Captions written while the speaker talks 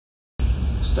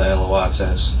It's the L.O.I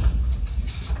test.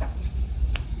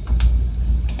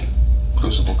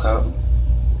 Crucible cup.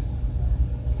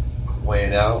 Weigh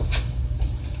it out.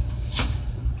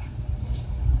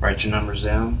 Write your numbers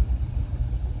down.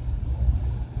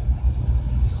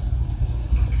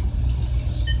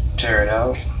 Tear it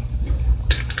out.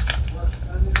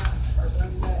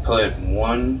 Put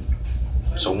 1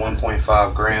 to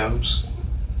 1.5 grams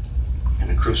in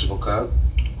a crucible cup.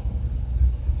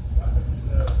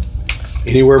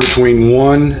 Anywhere between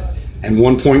 1 and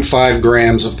 1.5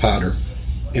 grams of powder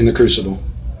in the crucible.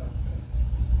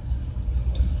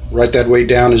 Write that weight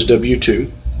down as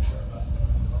W2.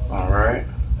 Alright.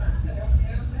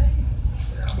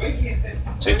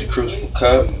 Take the crucible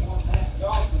cup.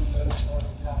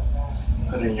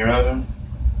 Put it in your oven.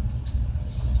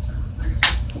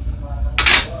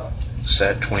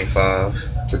 Set 25.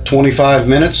 For 25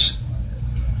 minutes.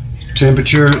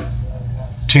 Temperature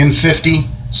 1050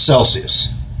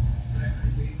 Celsius.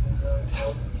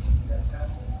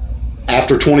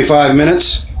 After 25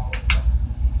 minutes,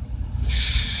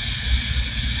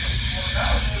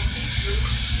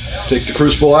 take the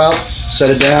crucible out, set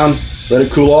it down, let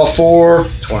it cool off for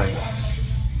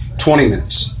 20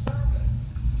 minutes.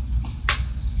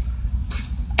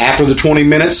 After the 20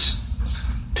 minutes,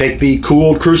 take the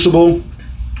cooled crucible,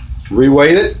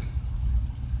 re-weight it,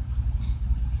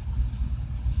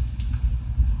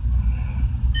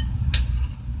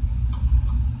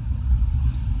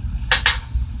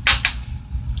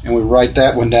 and we write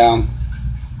that one down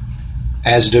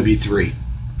as W3.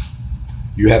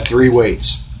 You have 3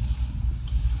 weights.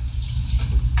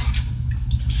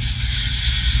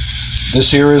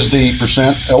 This here is the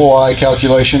percent L.O.I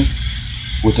calculation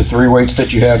with the 3 weights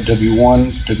that you have,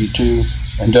 W1, W2,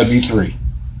 and W3.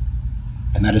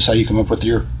 And that is how you come up with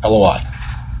your L.O.I.